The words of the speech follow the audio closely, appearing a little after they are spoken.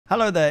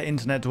Hello there,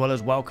 internet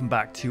dwellers. Welcome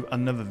back to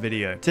another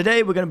video.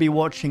 Today we're going to be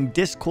watching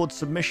Discord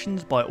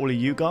submissions by all of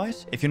you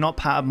guys. If you're not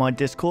part of my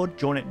Discord,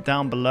 join it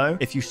down below.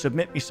 If you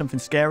submit me something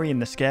scary in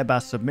the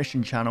Scarebass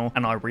submission channel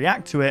and I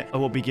react to it, I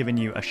will be giving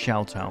you a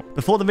shout out.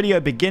 Before the video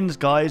begins,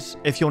 guys,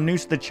 if you're new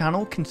to the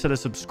channel, consider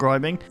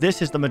subscribing.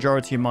 This is the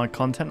majority of my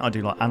content. I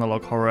do like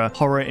analog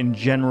horror in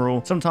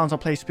general. Sometimes I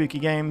play spooky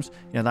games,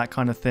 that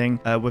kind of thing.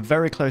 We're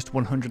very close to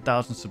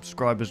 100,000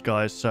 subscribers,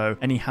 guys, so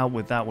any help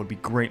with that would be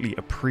greatly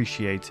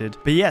appreciated.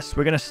 But yes,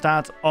 we're going to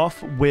start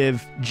off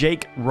with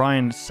Jake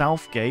Ryan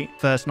Southgate,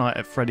 First Night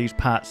at Freddy's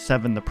Part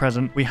 7, The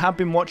Present. We have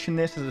been watching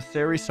this as a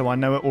series, so I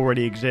know it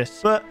already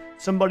exists, but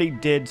somebody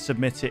did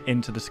submit it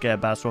into the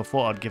Scarebass, so I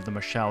thought I'd give them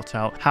a shout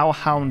out.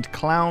 Howhound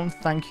Clown,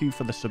 thank you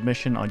for the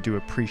submission. I do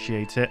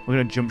appreciate it. We're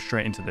going to jump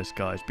straight into this,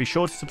 guys. Be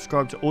sure to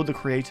subscribe to all the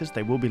creators.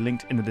 They will be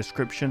linked in the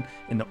description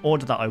in the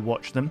order that I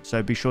watch them,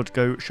 so be sure to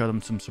go show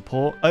them some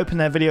support. Open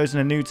their videos in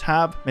a new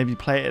tab, maybe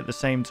play it at the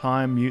same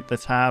time, mute the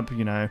tab,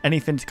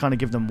 anything to kind of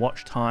give them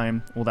watch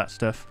time, all that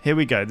stuff. Here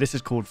we go. This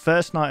is called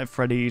First Night at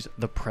Freddy's,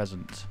 The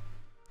Present.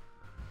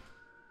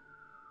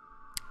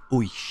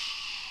 Oish.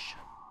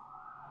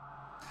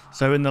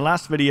 So in the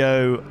last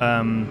video,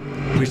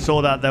 we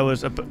saw that there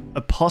was a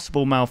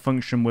possible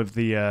malfunction with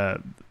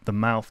the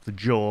mouth, the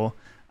jaw,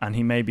 and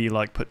he maybe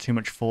like put too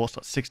much force,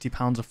 like 60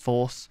 pounds of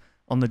force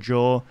on the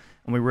jaw,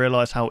 and we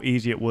realized how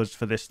easy it was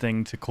for this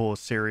thing to cause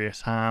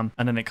serious harm.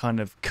 And then it kind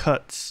of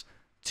cuts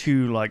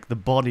to like the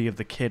body of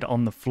the kid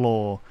on the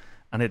floor,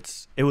 and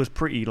it was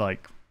pretty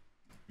like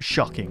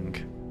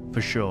shocking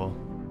for sure.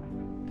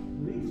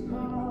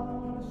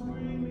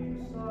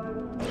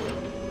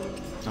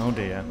 Oh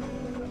dear.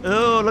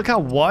 Oh, look how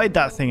wide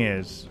that thing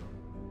is.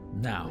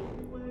 Now,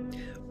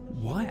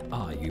 why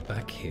are you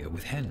back here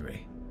with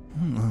Henry?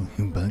 Oh,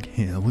 you back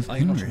here with Henry?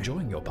 Are you not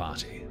enjoying your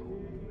party?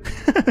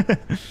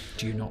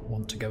 Do you not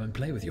want to go and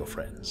play with your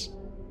friends?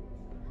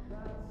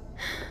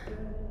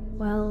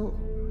 Well,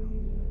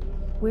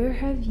 where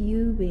have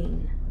you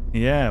been?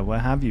 Yeah, where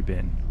have you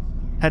been?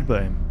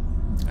 Headbutt him.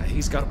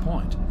 He's got a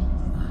point.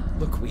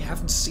 Look, we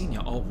haven't seen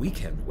you all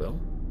weekend, Will.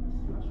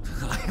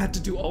 I had to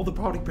do all the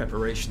party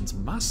preparations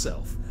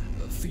myself.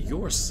 For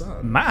your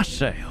son.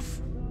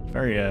 Myself?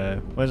 Very,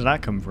 where did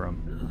that come from?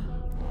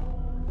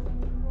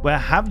 Where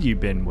have you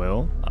been,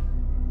 Will?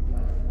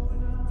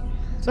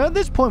 So at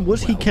this point,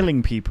 was he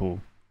killing people?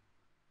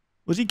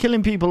 Was he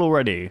killing people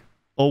already?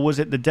 Or was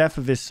it the death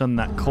of his son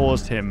that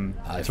caused him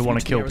to want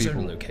to kill people?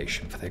 Arizona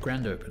location for their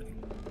grand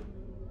opening.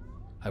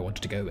 I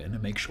wanted to go in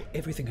and make sure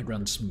everything had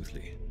run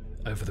smoothly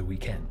over the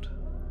weekend.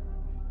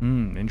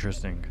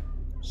 Interesting.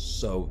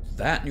 So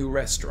that new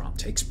restaurant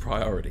takes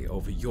priority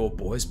over your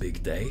boy's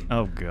big day?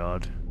 Oh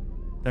god.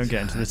 Don't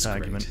get into this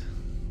argument.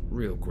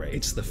 Great. Real great.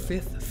 It's the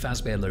 5th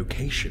Fazbear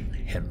location,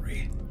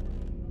 Henry.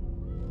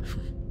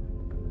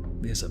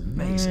 There's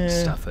amazing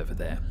stuff over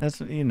there. That's,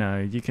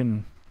 you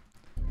can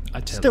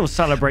still still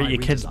celebrate your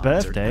kid's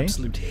birthday. An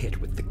absolute hit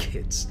with the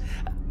kids.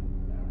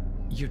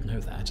 You'd know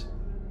that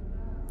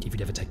if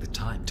you'd ever take the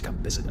time to come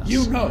visit us.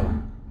 You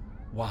know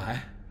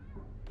why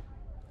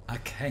I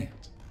can't.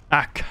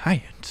 I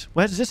can't.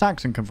 Where does this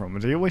accent come from?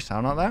 Does he always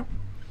sound like that?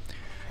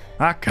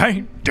 I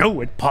can't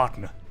do it,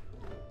 partner.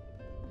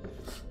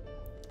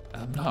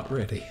 I'm not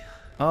ready.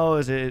 Oh,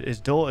 is it his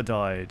daughter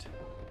died?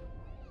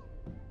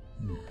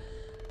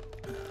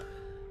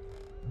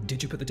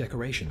 Did you put the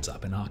decorations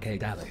up in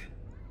Arcade Alley?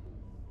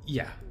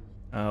 Yeah.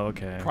 Oh,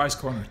 okay. Prize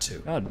Corner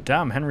too. Oh,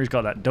 damn. Henry's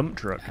got that dump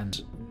truck.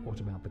 And what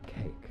about the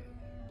cake?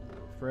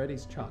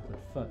 Freddy's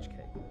chocolate fudge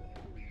cake.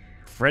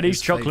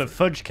 Freddy's chocolate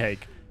fudge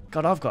cake.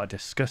 God, I've got a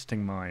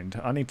disgusting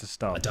mind. I need to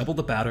stop. Double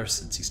the batter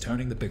since he's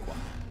turning the big one.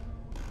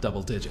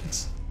 Double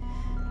digits.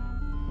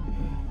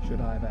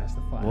 Should I have asked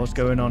the fire? What's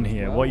going on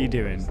here? What are you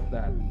doing?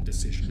 That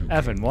decision. Okay.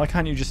 Evan, why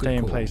can't you just stay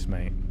in place,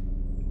 mate?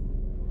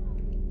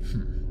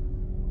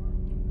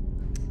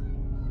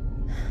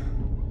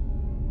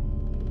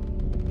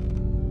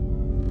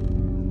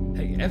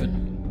 Hey, Evan.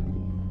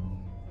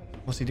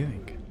 What's he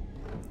doing?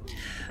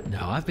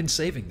 Now, I've been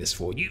saving this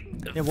for you.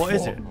 Yeah, what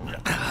is it?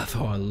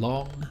 For a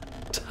long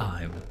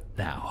time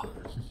now.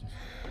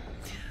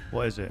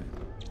 What is it?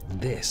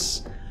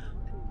 This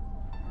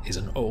is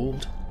an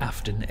old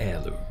Afton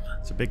heirloom.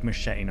 It's a big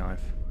machete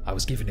knife. I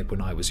was given it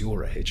when I was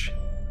your age.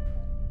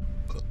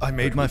 I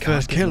made my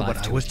first kill when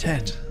I was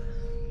 10.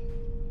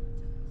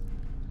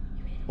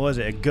 What is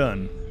it, a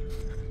gun?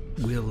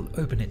 We'll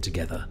open it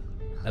together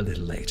a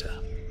little later.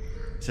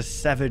 It's a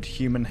severed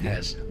human head.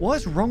 Yes.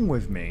 What's wrong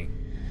with me?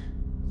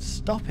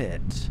 Stop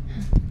it.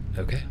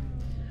 Okay.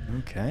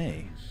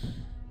 Okay.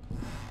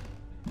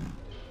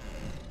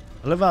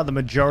 I love how the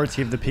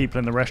majority of the people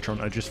in the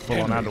restaurant are just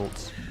full-on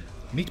adults.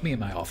 Meet me in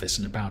my office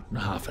in about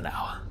half an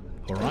hour.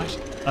 All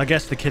right? I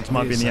guess the kids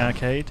might be in the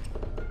arcade.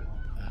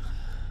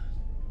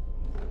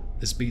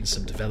 There's been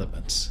some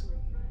developments.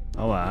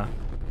 Oh,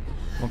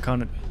 what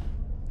kind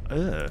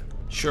of...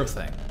 Sure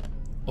thing,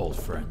 old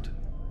friend.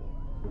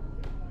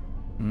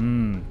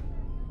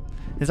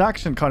 His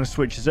accent kind of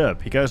switches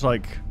up. He goes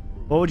like...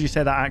 What would you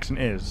say that accent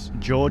is?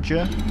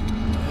 Georgia?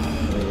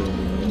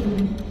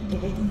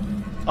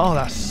 Oh,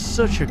 that's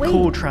such a Wait.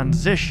 cool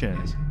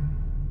transition.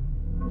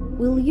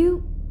 Will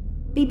you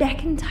be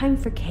back in time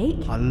for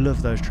cake? I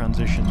love those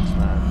transitions,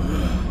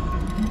 man.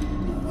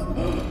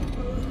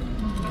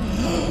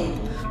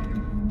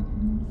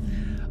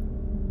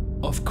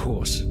 Of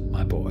course,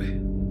 my boy.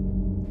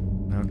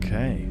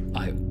 Okay.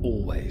 I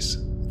always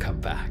come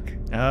back.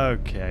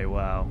 Okay,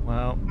 wow.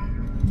 Well,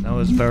 that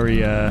was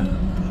very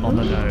on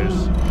the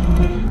nose.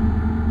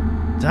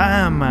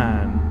 Damn,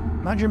 man.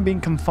 Imagine being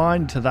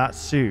confined to that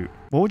suit.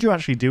 What would you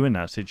actually do in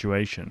that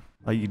situation?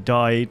 Like, you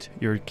died,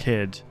 you're a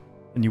kid,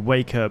 and you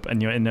wake up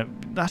and you're in a...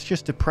 That's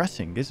just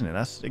depressing, isn't it?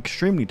 That's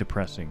extremely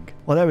depressing.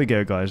 Well, there we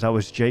go, guys. That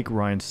was Jake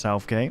Ryan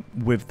Southgate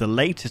with the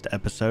latest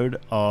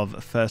episode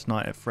of First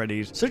Night at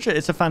Freddy's.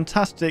 It's a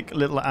fantastic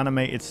little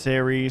animated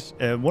series.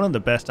 One of the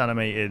best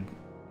animations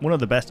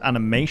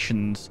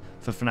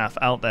for FNAF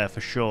out there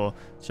for sure.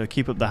 So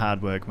keep up the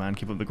hard work, man.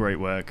 Keep up the great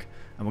work.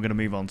 And we're going to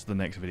move on to the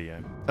next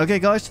video. Okay,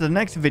 guys, so the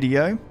next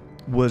video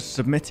was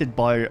submitted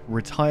by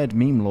Retired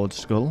Meme Lord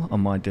Skull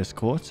on my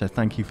Discord, so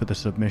thank you for the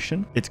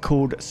submission. It's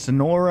called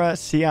Sonora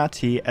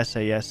CRT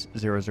SAS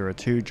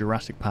 002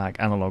 Jurassic Park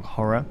Analog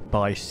Horror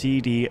by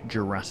CD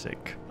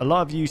Jurassic. A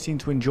lot of you seem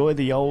to enjoy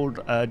the old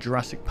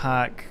Jurassic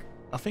Park.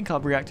 I think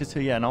I've reacted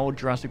to, yeah, an old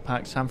Jurassic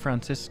Park San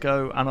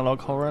Francisco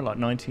analog horror, like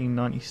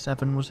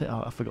 1997, was it?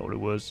 Oh, I forgot what it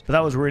was. But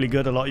that was really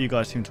good. A lot of you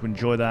guys seem to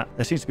enjoy that.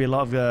 There seems to be a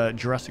lot of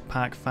Jurassic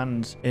Park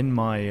fans in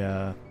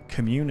my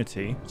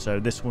community,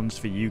 so this one's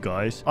for you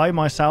guys. I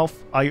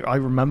myself, I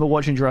remember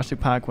watching Jurassic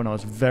Park when I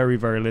was very,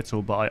 very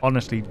little, but I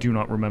honestly do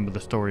not remember the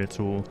story at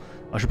all.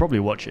 I should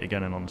probably watch it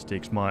again in honesty,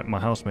 because my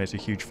housemate's a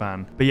huge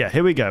fan. But yeah,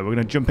 here we go. We're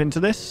going to jump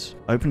into this,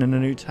 open in a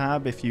new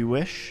tab if you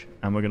wish,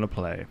 and we're going to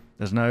play.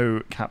 There's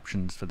no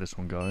captions for this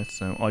one, guys,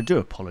 so I do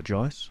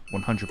apologize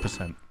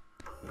 100%.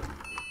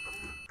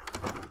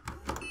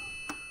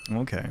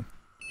 Okay.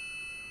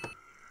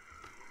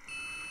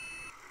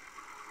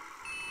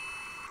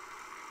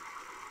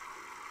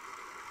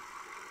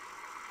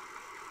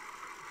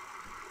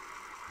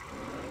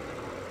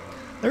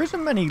 There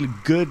isn't many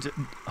good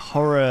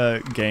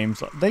horror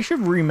games. They should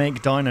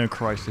remake Dino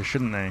Crisis,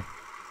 shouldn't they?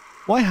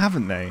 Why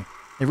haven't they?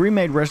 They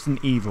remade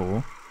Resident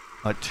Evil,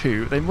 like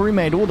 2. They've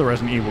remade all the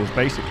Resident Evils,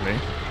 basically.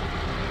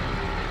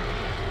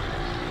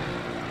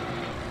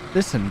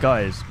 Listen,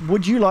 guys,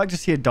 would you like to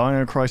see a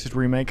Dino Crisis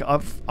remake?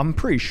 I'm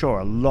pretty sure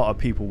a lot of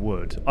people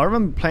would. I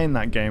remember playing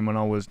that game when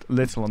I was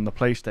little on the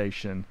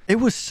PlayStation. It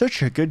was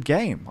such a good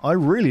game. I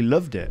really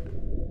loved it.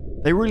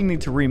 They really need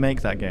to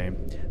remake that game.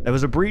 There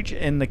was a breach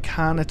in the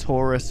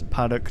Carnotaurus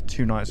paddock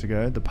 2 nights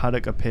ago. The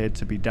paddock appeared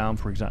to be down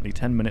for exactly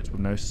 10 minutes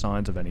with no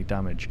signs of any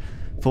damage.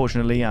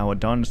 Fortunately, our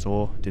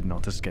dinosaur did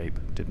not escape.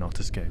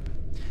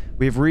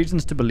 We have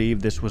reasons to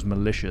believe this was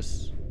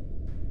malicious.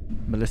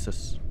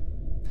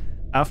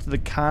 After the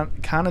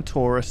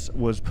Carnotaurus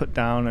was put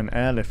down and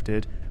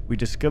airlifted, we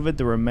discovered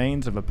the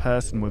remains of a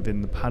person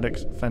within the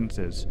paddock's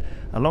fences.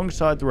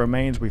 Alongside the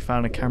remains, we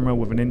found a camera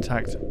with an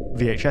intact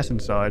VHS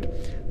inside.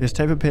 This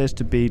tape appears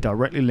to be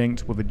directly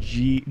linked with a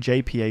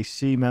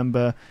JPAC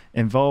member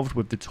involved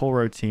with the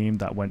Toro team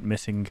that went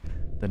missing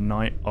the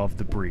night of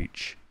the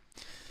breach.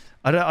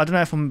 I don't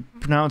know if I'm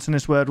pronouncing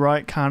this word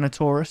right.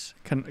 Carnotaurus?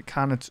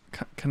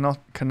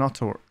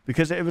 Carnotaurus.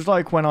 Because it was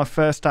like when I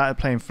first started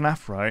playing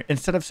FNAF, right?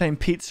 Instead of saying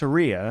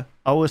pizzeria,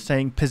 I was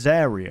saying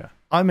pizzeria.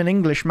 I'm an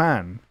English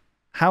man.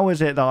 How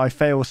is it that I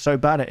fail so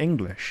bad at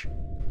English?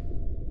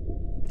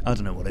 I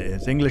don't know what it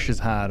is. English is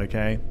hard,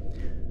 okay?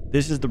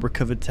 This is the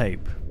recovered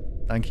tape.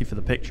 Thank you for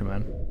the picture,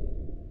 man.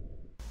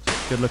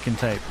 Good looking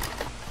tape.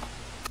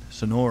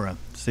 Sonora,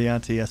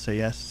 CRT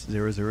SAS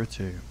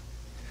 002.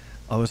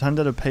 I was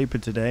handed a paper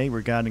today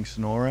regarding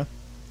Sonora,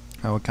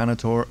 our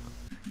Carnotaurus.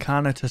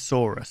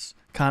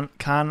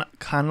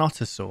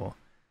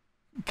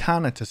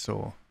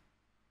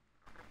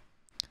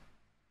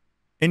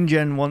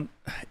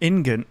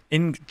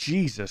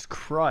 Jesus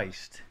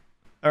Christ.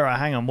 Alright,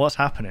 hang on, what's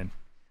happening?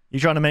 You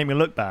trying to make me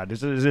look bad?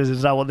 Is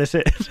that what this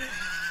is?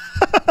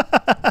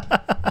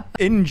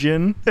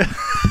 Ingen.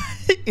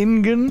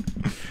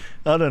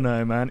 I don't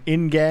know, man.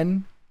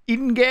 Ingen.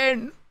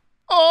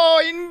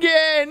 Oh,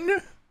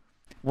 Ingen.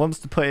 Wants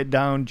to put it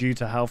down due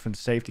to health and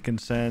safety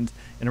concerns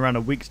in around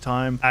a week's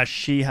time, as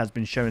she has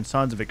been showing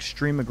signs of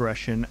extreme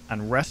aggression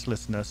and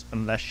restlessness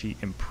unless she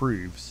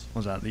improves.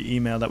 Was that the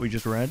email that we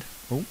just read?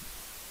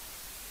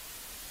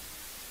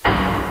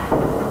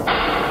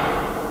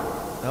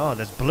 Oh,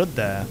 there's blood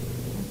there.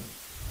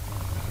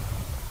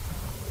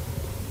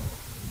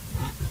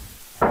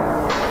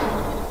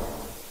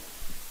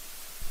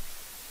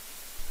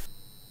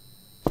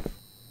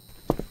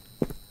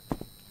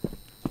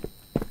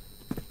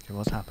 Okay,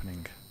 what's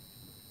happening?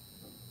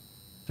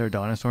 Is there a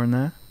dinosaur in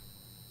there?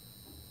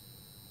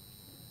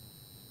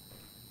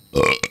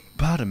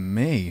 Pardon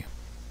me.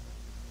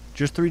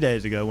 Just 3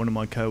 days ago, one of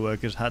my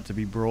co-workers had to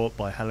be brought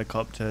by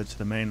helicopter to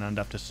the mainland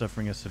after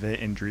suffering a severe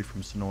injury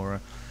from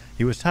Sonora.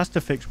 He was tasked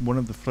to fix one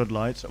of the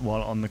floodlights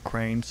while on the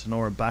crane.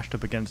 Sonora bashed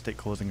up against it,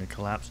 causing a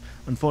collapse.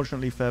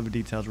 Unfortunately, further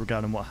details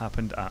regarding what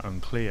happened are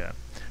unclear.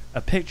 A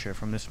picture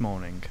from this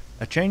morning.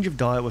 A change of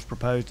diet was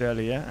proposed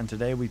earlier, and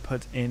today we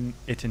put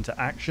it into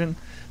action.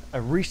 A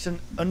recent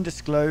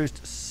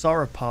undisclosed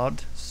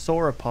sauropod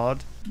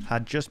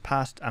had just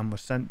passed and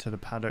was sent to the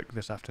paddock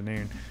this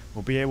afternoon.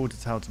 We'll be able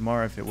to tell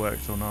tomorrow if it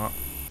works or not.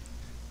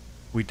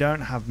 We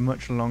don't have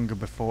much longer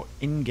before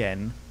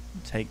Ingen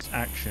takes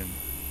action.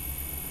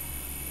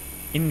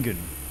 Ingen.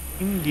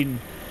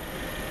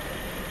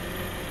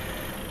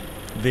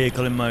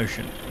 Vehicle in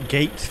motion.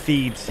 Gate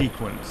feed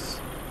sequence.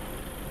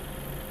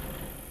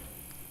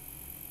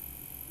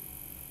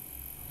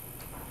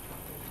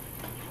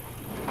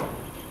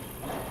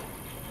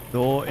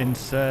 Door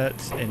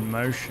inserts in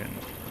motion.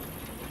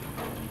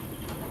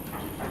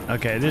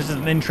 Okay, this is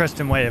an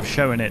interesting way of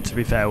showing it, to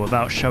be fair,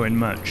 without showing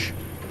much.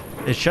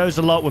 It shows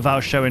a lot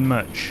without showing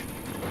much.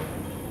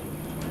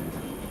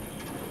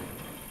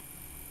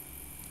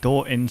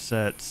 Door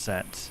insert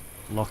set.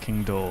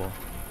 Locking door.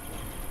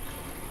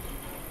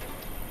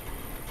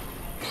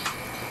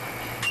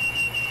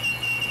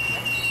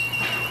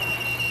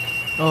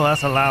 Oh,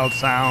 that's a loud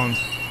sound.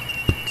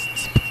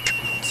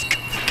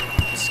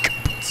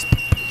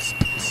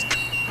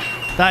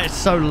 That is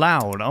so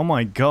loud. Oh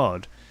my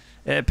god.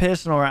 It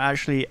appears Sonora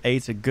actually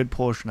ate a good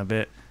portion of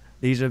it.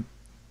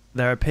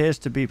 There appears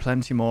to be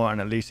plenty more,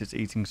 and at least it's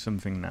eating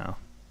something now.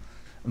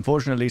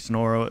 Unfortunately,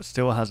 Sonora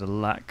still has a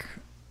lack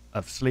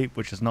of sleep,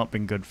 which has not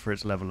been good for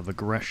its level of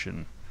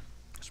aggression.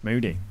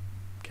 Smoothie.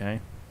 Okay.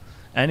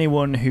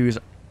 Anyone who's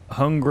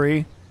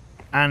hungry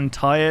and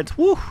tired,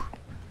 woo,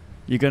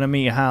 you're gonna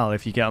meet hell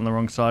if you get on the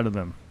wrong side of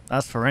them.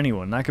 That's for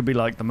anyone. That could be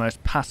like the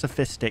most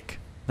pacifistic,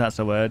 that's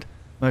a word,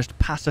 most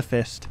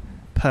pacifist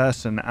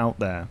person out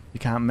there. You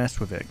can't mess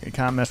with it. You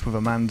can't mess with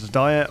a man's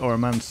diet or a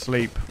man's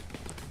sleep,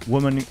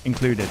 woman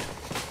included.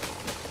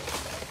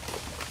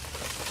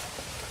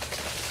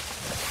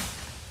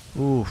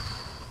 Oof.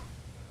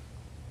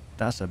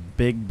 That's a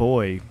big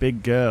boy,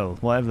 big girl,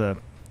 whatever.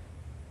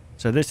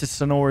 So this is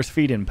Sonora's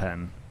feeding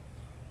pen.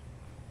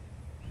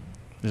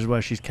 This is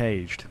where she's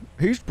caged.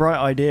 Whose bright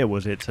idea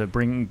was it to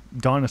bring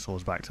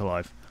dinosaurs back to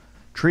life?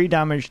 Tree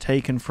damage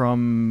taken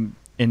from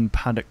in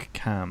paddock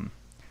cam.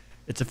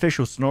 It's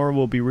official, Sonora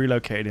will be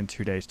relocated in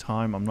 2 days'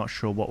 time. I'm not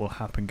sure what will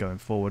happen going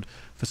forward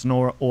for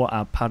Sonora or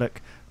our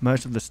paddock.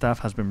 Most of the staff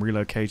has been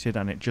relocated,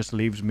 and it just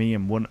leaves me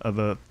and one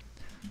other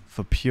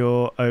for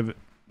pure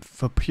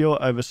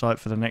oversight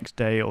for the next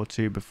day or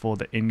two before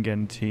the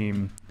Ingen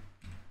team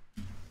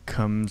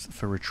comes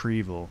for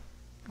retrieval.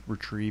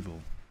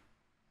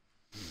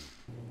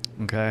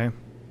 Okay.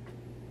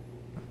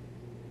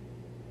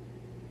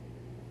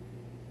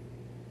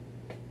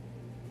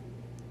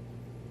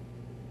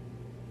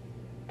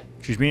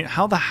 Excuse me,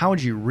 how the hell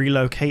do you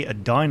relocate a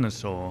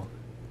dinosaur?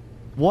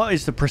 What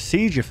is the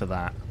procedure for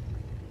that?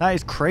 That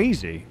is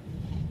crazy.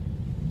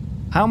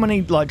 How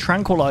many, like,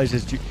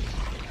 tranquilizers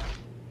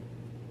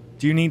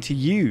do you need to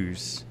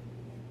use?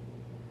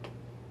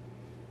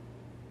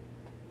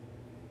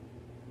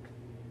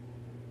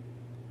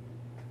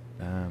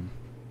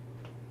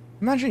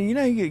 Imagine, you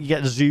know, you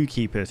get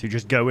zookeepers who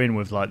just go in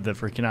with, like, the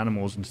freaking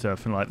animals and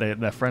stuff, and, like,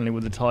 they're friendly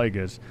with the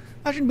tigers.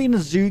 Imagine being a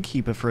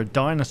zookeeper for a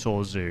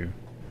dinosaur zoo.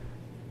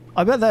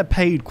 I bet they're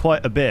paid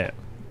quite a bit.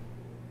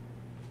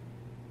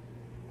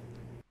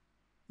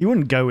 You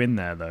wouldn't go in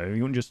there, though.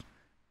 You wouldn't just...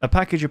 A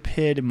package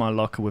appeared in my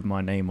locker with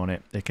my name on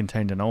it. It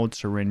contained an old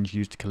syringe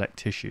used to collect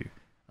tissue,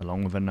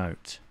 along with a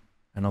note.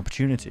 An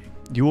opportunity.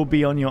 You will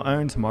be on your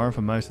own tomorrow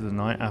for most of the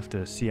night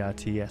after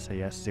CRT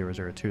SAS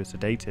 002 is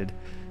sedated.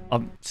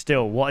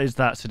 Still, what is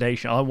that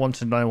sedation? I want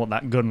to know what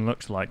that gun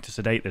looks like to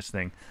sedate this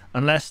thing.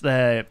 Unless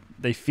they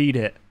feed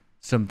it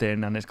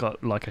something and it's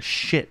got like a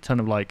shit ton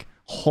of like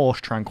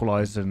horse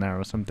tranquilizers in there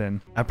or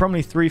something. At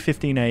probably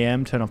 3:15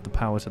 AM, turn off the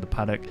power to the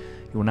paddock.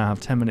 You will now have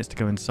 10 minutes to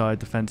go inside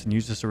the fence and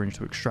use the syringe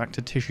to extract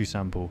a tissue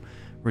sample.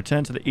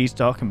 Return to the east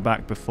dock and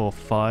back before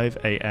 5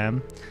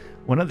 AM.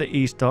 When at the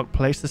east dock,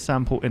 place the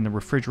sample in the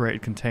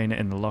refrigerated container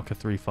in the locker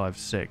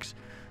 356.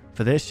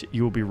 For this,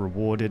 you will be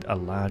rewarded a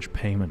large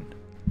payment.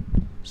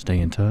 Stay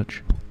in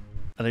touch.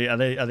 Are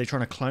they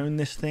trying to clone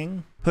this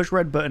thing? Push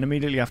red button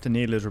immediately after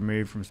needle is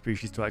removed from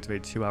species to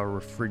activate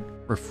 2-hour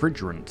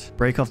refrigerant.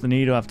 Break off the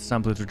needle after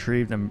sample is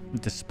retrieved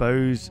and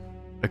dispose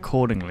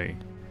accordingly.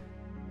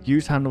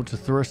 Use handle to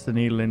thrust the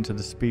needle into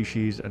the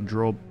species and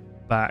draw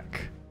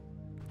back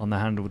on the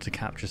handle to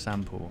capture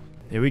sample.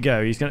 Here we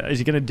go. Is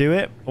he gonna do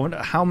it? I wonder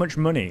how much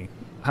money.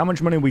 How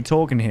much money are we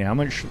talking here? How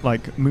much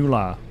like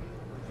moolah?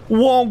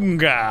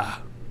 Wonga.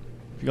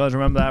 You guys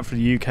remember that for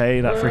the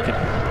UK? That freaking.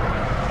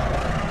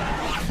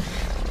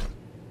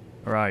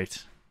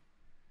 Right.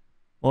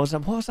 What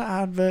was that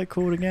advert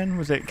called again?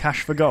 Was it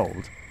Cash for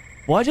Gold?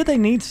 Why do they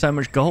need so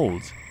much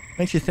gold?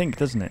 Makes you think,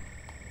 doesn't it?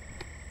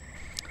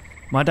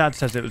 My dad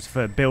says it was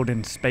for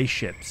building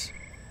spaceships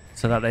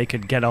so that they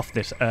could get off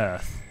this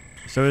Earth.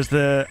 So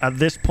at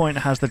this point,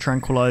 has the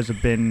tranquilizer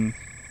been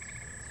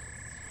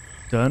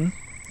done?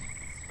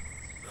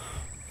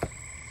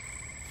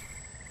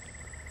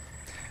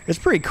 It's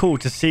pretty cool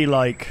to see,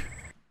 like,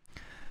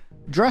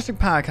 Jurassic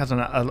Park as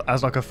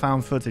like a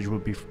found footage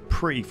would be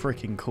pretty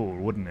freaking cool,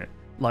 wouldn't it?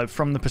 like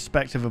from the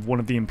perspective of one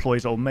of the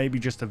employees, or maybe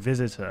just a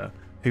visitor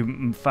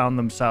who found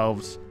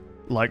themselves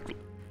like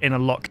in a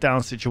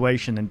lockdown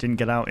situation and didn't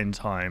get out in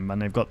time,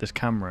 and they've got this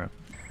camera.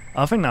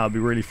 I think that would be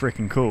really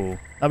freaking cool.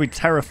 That'd be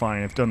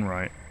terrifying if done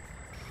right.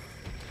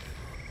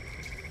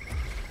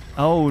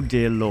 Oh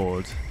dear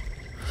Lord.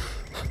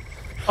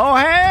 Oh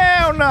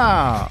hell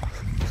no!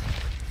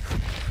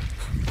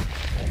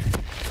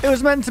 It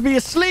was meant to be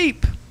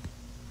asleep!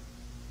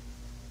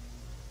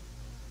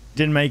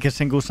 Didn't make a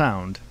single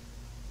sound.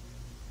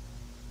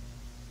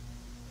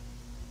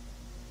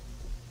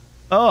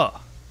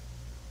 Oh!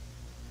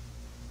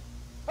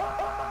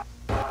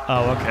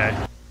 Oh, okay.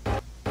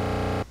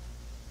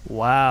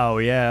 Wow,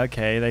 yeah,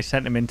 okay. They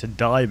sent him in to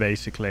die,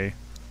 basically.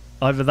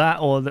 Either that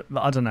or,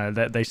 I don't know,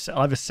 they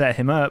either set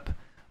him up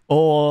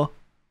or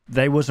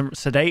they wasn't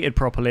sedated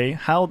properly.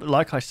 How,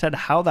 like I said,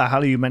 how the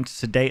hell are you meant to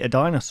sedate a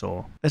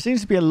dinosaur? There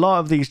seems to be a lot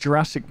of these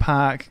Jurassic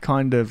Park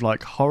kind of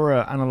like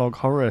horror, analog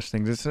horror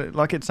things. It's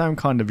like its own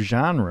kind of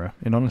genre,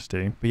 in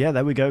honesty. But yeah,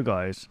 there we go,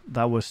 guys.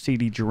 That was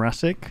CD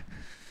Jurassic.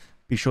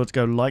 Be sure to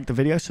go like the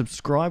video,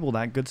 subscribe, all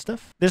that good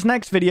stuff. This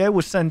next video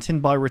was sent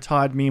in by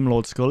Retired Meme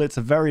Lord Skull. It's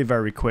a very,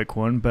 very quick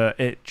one, but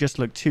it just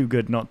looked too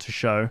good not to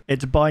show.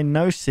 It's by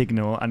No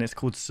Signal, and it's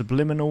called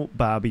Subliminal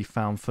Barbie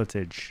Found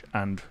Footage.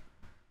 And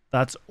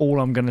that's all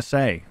I'm going to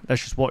say.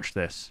 Let's just watch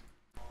this.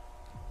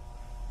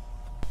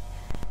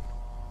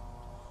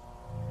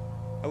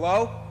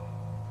 Hello?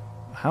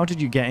 How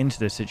did you get into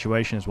this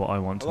situation is what I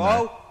want to know.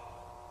 Hello?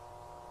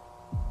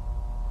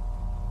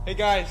 Hey,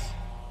 guys.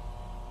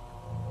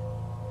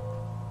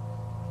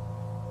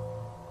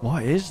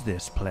 What is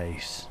this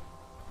place?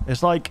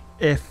 It's like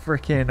if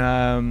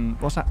freaking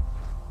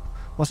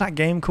what's that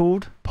game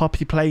called?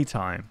 Poppy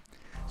Playtime.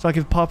 It's like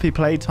if Poppy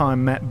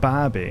Playtime met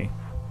Barbie.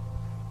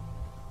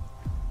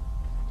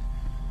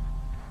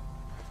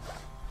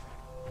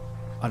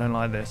 I don't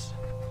like this.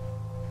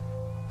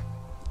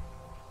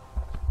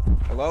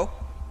 Hello?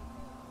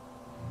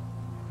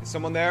 Is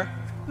someone there?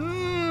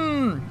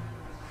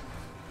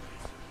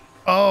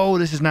 Oh,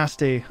 this is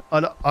nasty.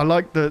 I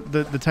like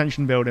the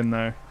tension building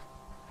though.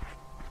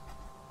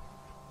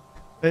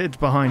 It's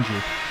behind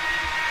you.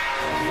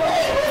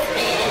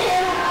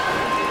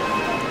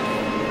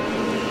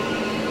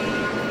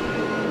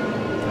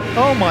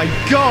 Oh my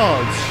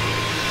god!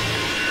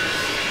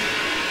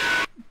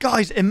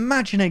 Guys,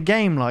 imagine a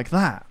game like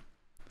that.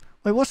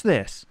 Wait, what's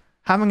this?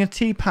 Having a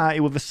tea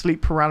party with a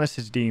sleep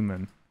paralysis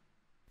demon.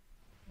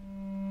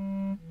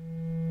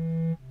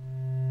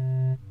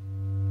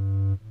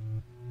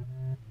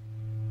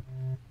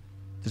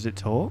 Does it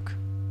talk?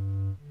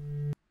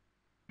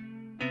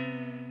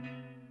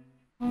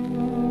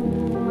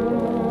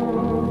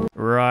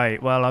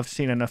 Right, well, I've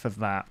seen enough of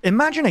that.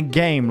 Imagine a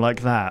game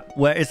like that,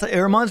 where it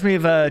reminds me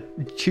of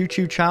Choo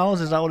Choo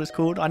Charles, is that what it's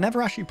called? I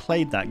never actually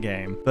played that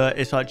game, but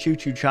it's like Choo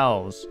Choo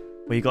Charles,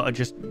 where you gotta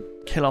just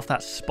kill off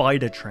that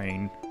spider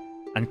train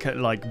and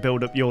like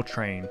build up your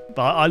train.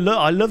 But I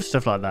love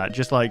stuff like that,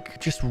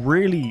 just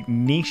really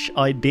niche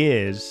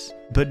ideas,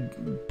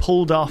 but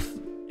pulled off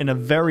in a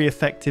very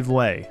effective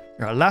way.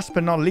 Right, last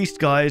but not least,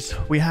 guys,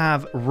 we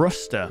have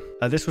Ruster.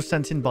 This was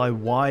sent in by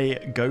Y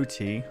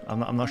Goatee.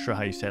 I'm not sure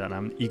how you say that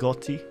name.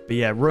 Igoti. But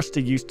yeah,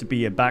 Ruster used to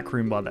be a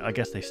backroom, but I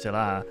guess they still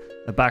are.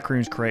 A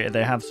backrooms creator.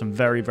 They have some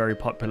very, very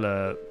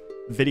popular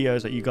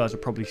videos that you guys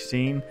have probably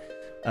seen.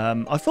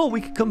 I thought we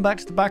could come back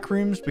to the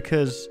backrooms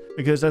because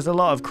there's a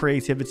lot of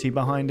creativity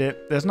behind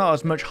it. There's not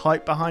as much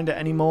hype behind it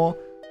anymore.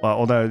 Well,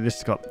 although this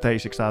has got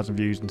 36,000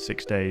 views in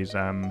 6 days.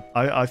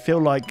 I feel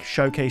like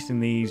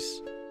showcasing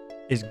these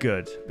is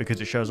good because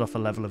it shows off a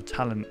level of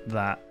talent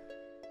that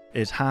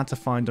is hard to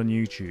find on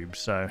YouTube.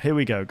 So here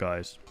we go,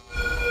 guys.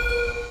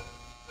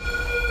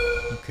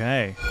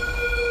 Okay,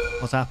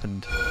 what's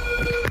happened?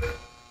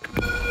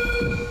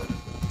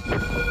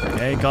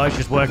 Okay, guys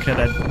just working at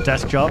their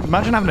desk job.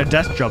 Imagine having a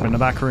desk job in the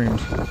back rooms.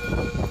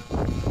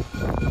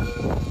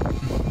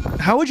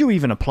 How would you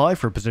even apply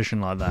for a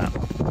position like that?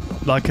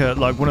 Like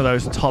one of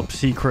those top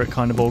secret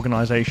kind of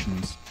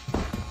organizations.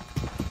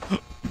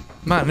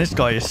 Man, this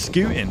guy is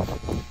scooting.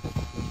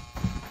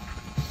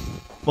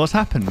 What's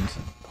happened?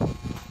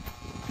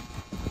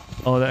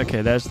 Oh,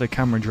 okay, there's the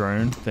camera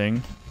drone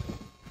thing.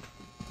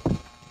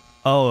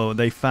 Oh,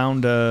 they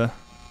found a...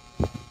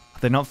 Have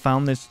they not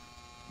found this...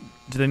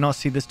 Did they not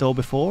see this door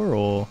before,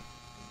 or...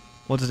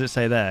 What does it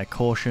say there?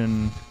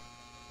 Caution...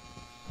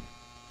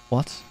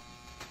 What?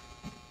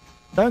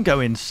 Don't go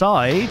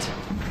inside!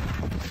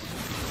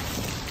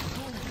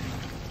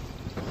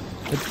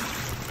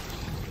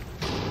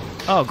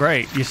 Oh,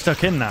 great. You're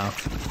stuck in now.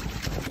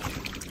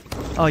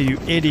 Oh, you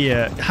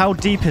idiot. How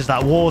deep is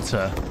that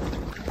water?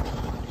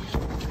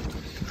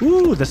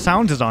 Ooh, the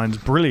sound design's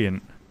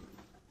brilliant.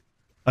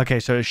 Okay,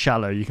 so it's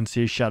shallow. You can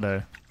see his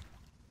shadow.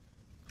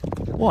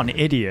 What an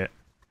idiot.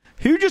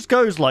 Who just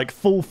goes like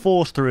full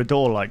force through a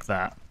door like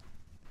that?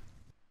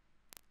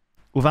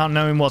 Without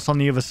knowing what's on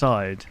the other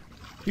side?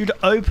 You'd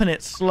open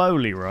it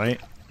slowly, right?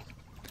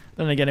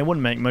 Then again, it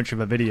wouldn't make much of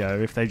a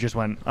video if they just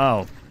went,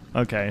 oh,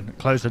 okay,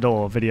 close the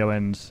door, video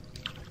ends.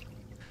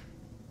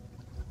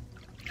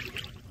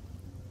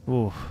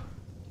 Ooh.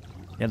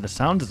 Yeah, the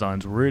sound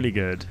design's really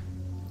good.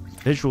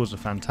 Visuals are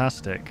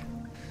fantastic.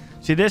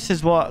 See, this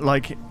is what,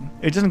 like,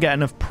 it doesn't get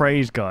enough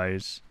praise,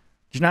 guys.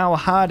 Do you know how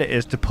hard it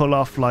is to pull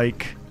off,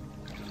 like,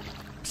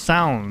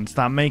 sounds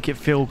that make it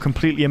feel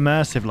completely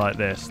immersive like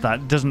this,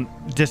 that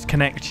doesn't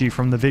disconnect you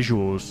from the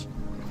visuals?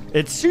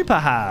 It's super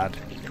hard.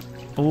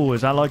 Oh,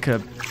 is that like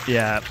a...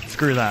 Yeah,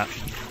 screw that.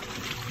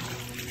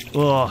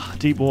 Oh,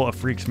 deep water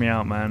freaks me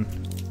out, man.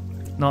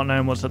 Not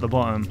knowing what's at the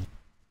bottom.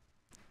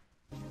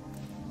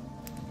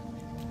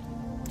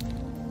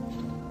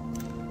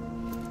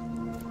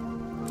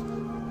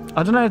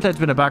 I don't know if there's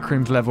been a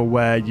Backrooms level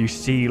where you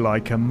see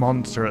like a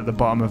monster at the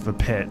bottom of the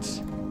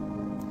pit.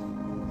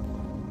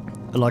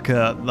 Like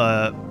a...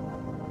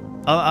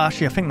 Oh,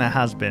 actually, I think there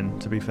has been,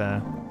 to be fair.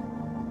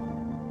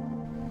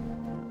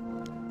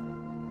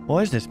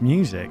 What is this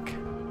music?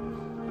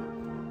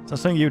 Is that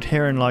something you'd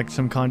hear in like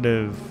some kind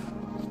of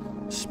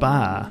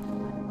spa?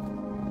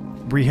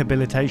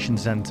 Rehabilitation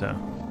center?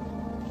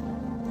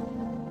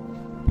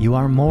 You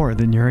are more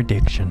than your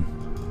addiction.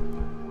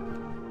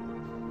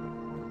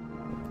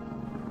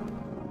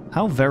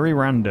 How very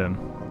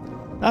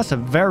random. That's a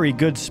very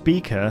good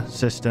speaker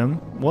system.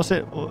 Was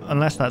it?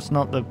 Unless that's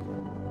not the...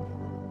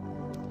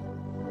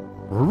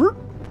 Ooh.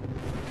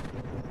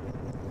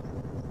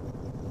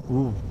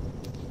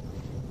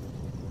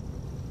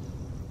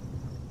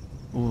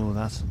 Ooh,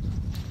 that's...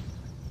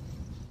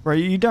 Right,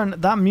 you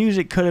don't... That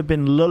music could have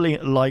been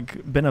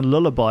been a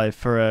lullaby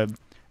for a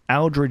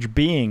eldritch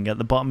being at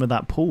the bottom of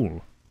that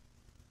pool.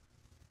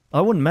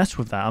 I wouldn't mess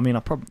with that. I mean, I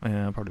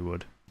probably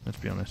would. Let's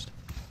be honest.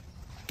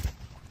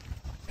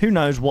 Who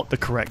knows what the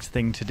correct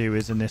thing to do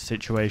is in this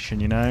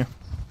situation, you know?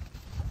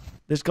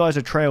 This guy's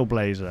a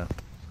trailblazer.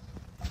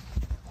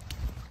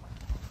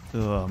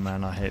 Oh,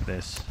 man, I hate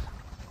this.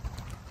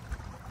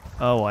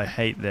 Oh, I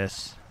hate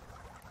this.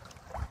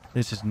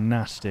 This is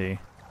nasty.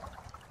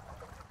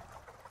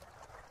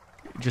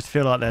 You just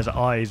feel like there's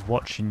eyes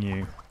watching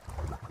you.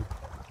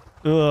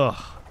 Ugh.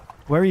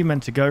 Where are you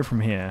meant to go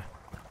from here?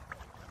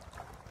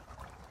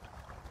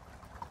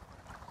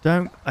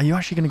 Don't... Are you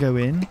actually going to go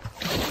in?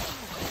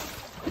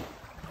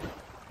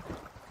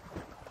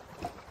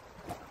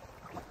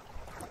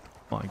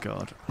 My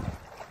God.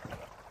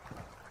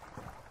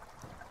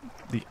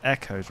 The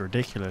echo's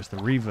ridiculous, the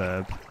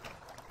reverb.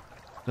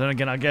 Then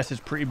again, I guess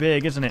it's pretty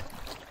big, isn't it?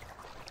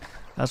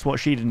 That's what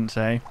she didn't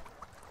say.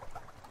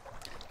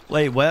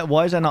 Wait,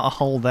 why is there not a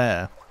hole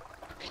there?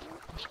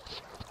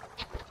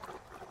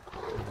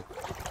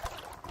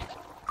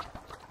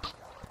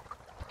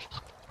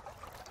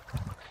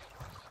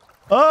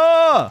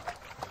 Oh!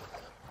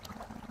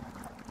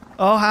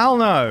 Oh, hell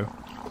no.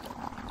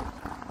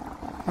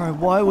 Alright,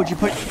 why would you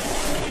put...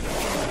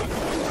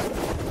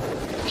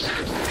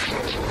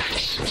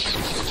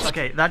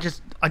 Okay, that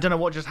just... I don't know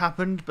what just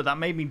happened, but that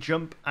made me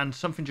jump and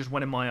something just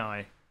went in my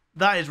eye.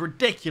 That is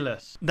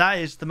ridiculous. That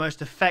is the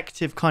most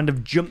effective kind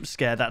of jump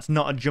scare that's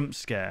not a jump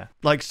scare.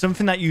 Like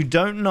something that you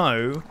don't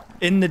know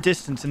in the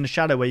distance, in the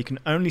shadow where you can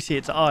only see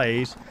its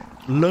eyes,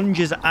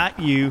 lunges at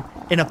you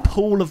in a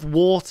pool of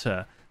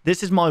water.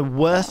 This is my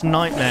worst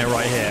nightmare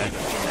right here.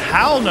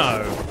 Hell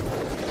no.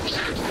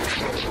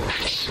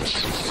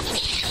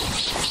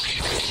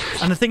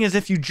 And the thing is,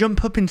 if you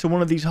jump up into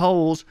one of these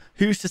holes,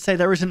 who's to say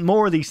there isn't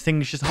more of these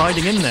things just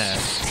hiding in there?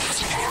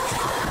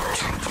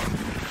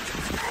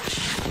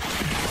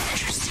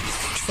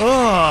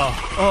 Oh,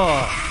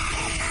 oh.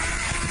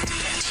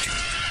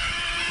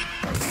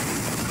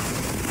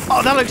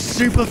 Oh, that looks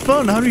super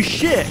fun. Holy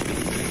shit.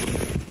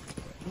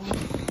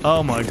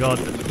 Oh my God.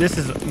 This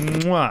is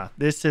mwah.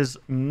 This is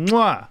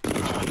mwah.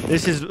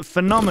 This is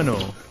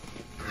phenomenal.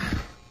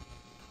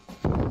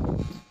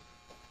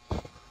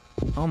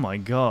 Oh my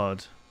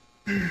God.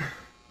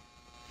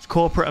 It's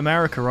corporate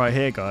America right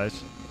here,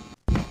 guys.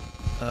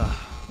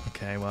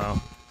 Okay,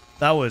 well.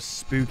 That was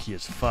spooky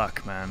as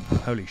fuck, man.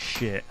 Holy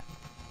shit.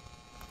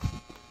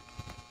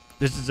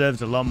 This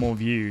deserves a lot more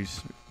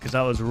views, because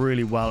that was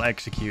really well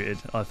executed,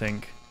 I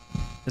think.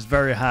 It's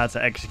very hard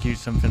to execute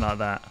something like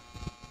that,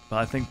 but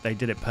I think they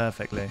did it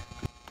perfectly.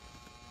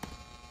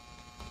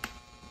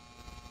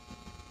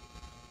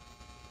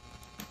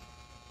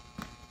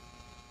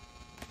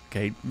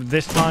 Okay,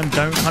 this time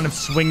don't kind of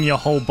swing your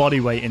whole body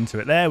weight into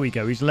it. There we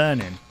go, he's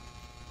learning.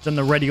 He's done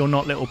the ready or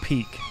not little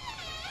peek.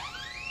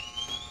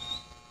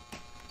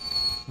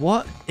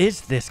 What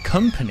is this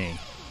company?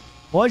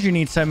 Why do you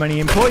need so many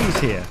employees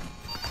here?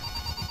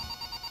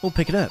 We'll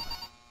pick it up.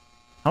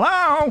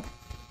 Hello?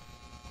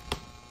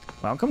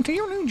 Welcome to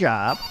your new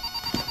job.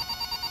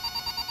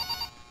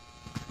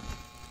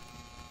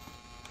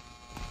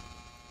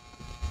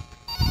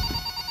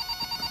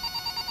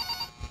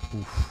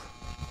 Oof.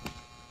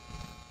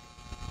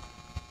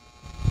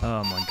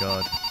 Oh my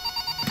God.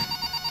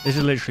 This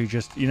is literally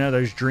just, you know,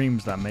 those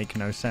dreams that make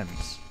no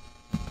sense.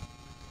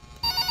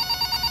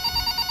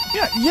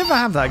 Yeah, you ever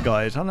have that,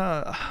 guys? I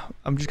know,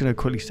 I'm just going to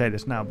quickly say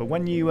this now, but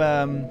when you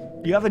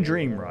have a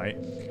dream, right?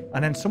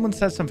 And then someone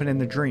says something in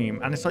the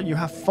dream, and it's like you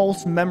have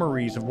false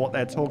memories of what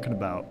they're talking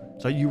about.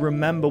 So you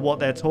remember what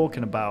they're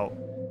talking about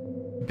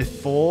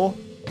before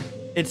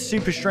It's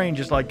super strange.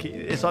 It's like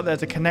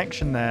there's a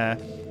connection there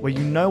where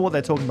you know what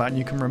they're talking about and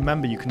you can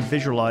remember, you can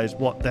visualize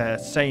what they're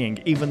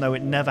saying, even though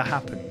it never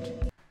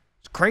happened.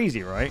 It's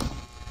crazy, right?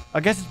 I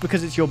guess it's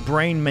because it's your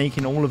brain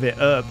making all of it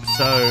up,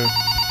 so...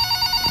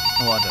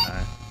 Oh, I don't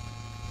know.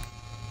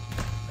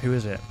 Who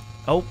is it?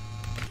 Oh,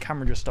 the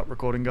camera just stopped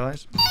recording,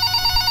 guys.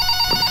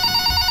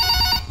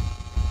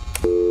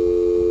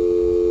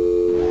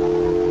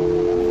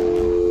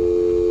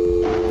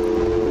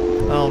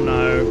 Oh,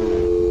 no.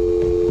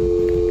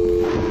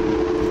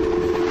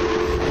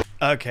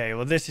 Okay,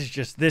 well, this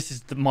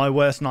is my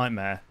worst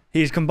nightmare.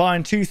 He's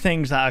combined two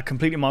things that are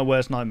completely my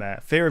worst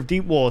nightmare. Fear of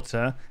deep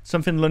water,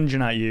 something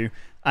lunging at you,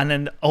 and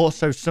then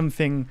also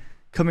something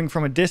coming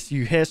from a distance.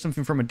 You hear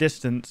something from a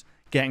distance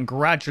getting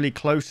gradually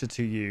closer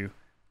to you.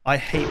 I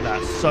hate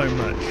that so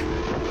much.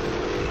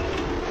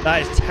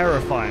 That is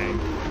terrifying.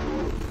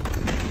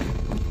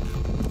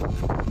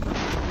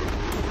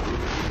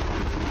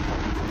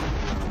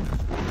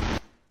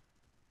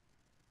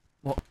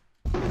 What?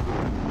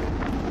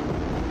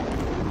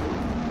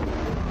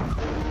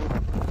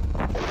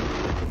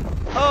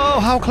 Oh,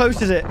 how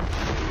close is it?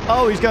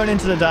 Oh, he's going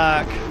into the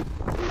dark.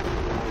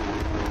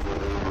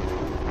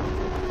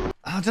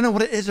 I don't know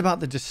what it is about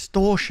the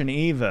distortion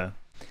either.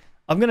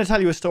 I'm going to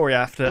tell you a story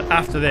after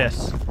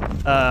this.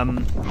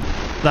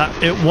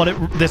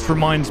 This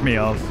reminds me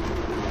of.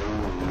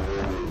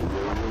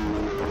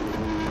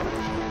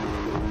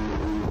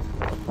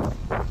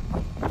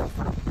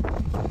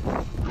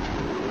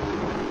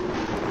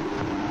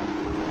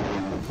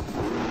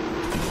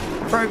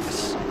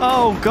 Folks.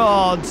 Oh,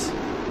 God.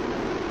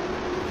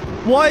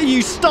 Why are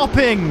you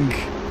stopping?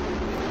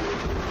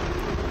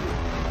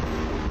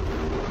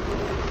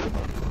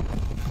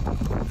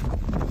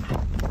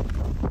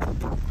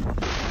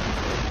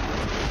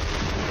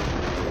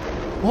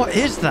 What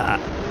is that?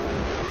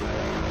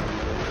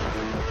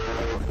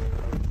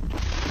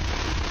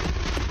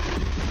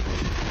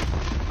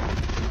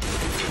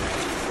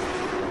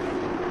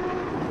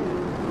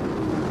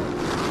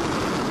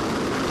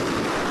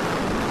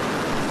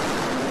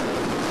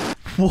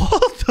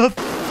 What the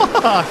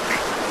fuck?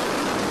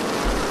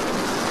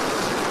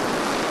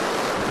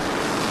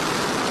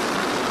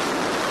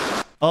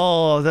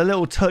 Oh, the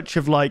little touch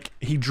of like,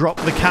 he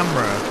dropped the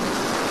camera.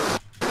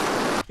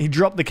 He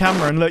dropped the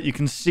camera and look, you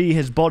can see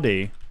his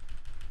body.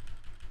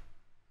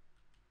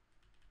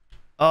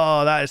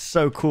 Oh, that is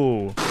so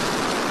cool.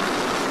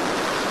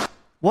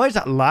 Why is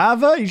that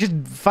lava? You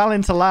just fell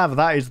into lava.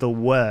 That is the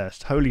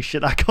worst. Holy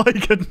shit, that guy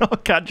could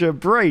not catch a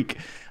break.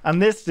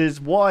 And this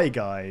is why,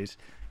 guys,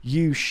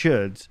 you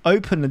should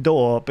open the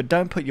door, but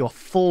don't put your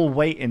full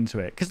weight into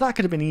it. Because that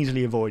could have been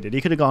easily avoided.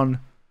 He could have gone,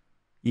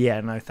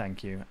 yeah, no,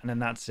 thank you. And then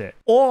that's it.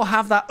 Or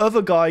have that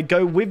other guy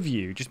go with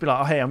you. Just be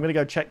like, oh, hey, I'm going to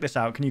go check this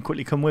out. Can you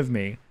quickly come with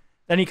me?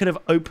 Then he could have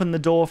opened the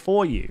door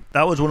for you.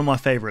 That was one of my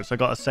favorites, I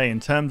got to say.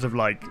 In terms of,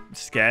 like,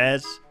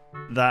 scares,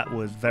 that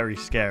was very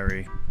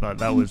scary. Like,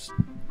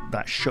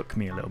 that shook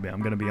me a little bit,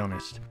 I'm going to be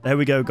honest. There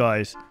we go,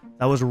 guys.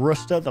 That was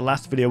Ruster, the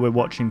last video we're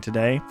watching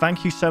today.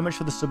 Thank you so much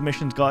for the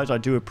submissions, guys. I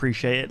do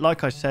appreciate it.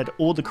 Like I said,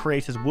 all the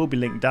creators will be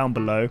linked down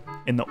below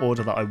in the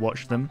order that I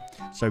watched them.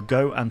 So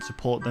go and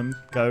support them.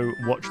 Go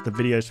watch the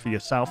videos for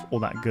yourself, all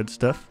that good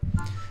stuff.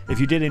 If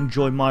you did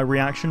enjoy my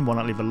reaction, why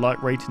not leave a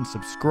like, rating,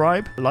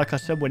 subscribe? Like I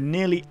said, we're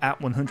nearly at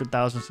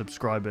 100,000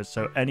 subscribers,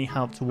 so any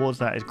help towards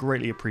that is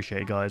greatly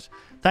appreciated, guys.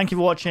 Thank you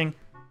for watching.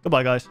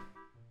 Goodbye, guys.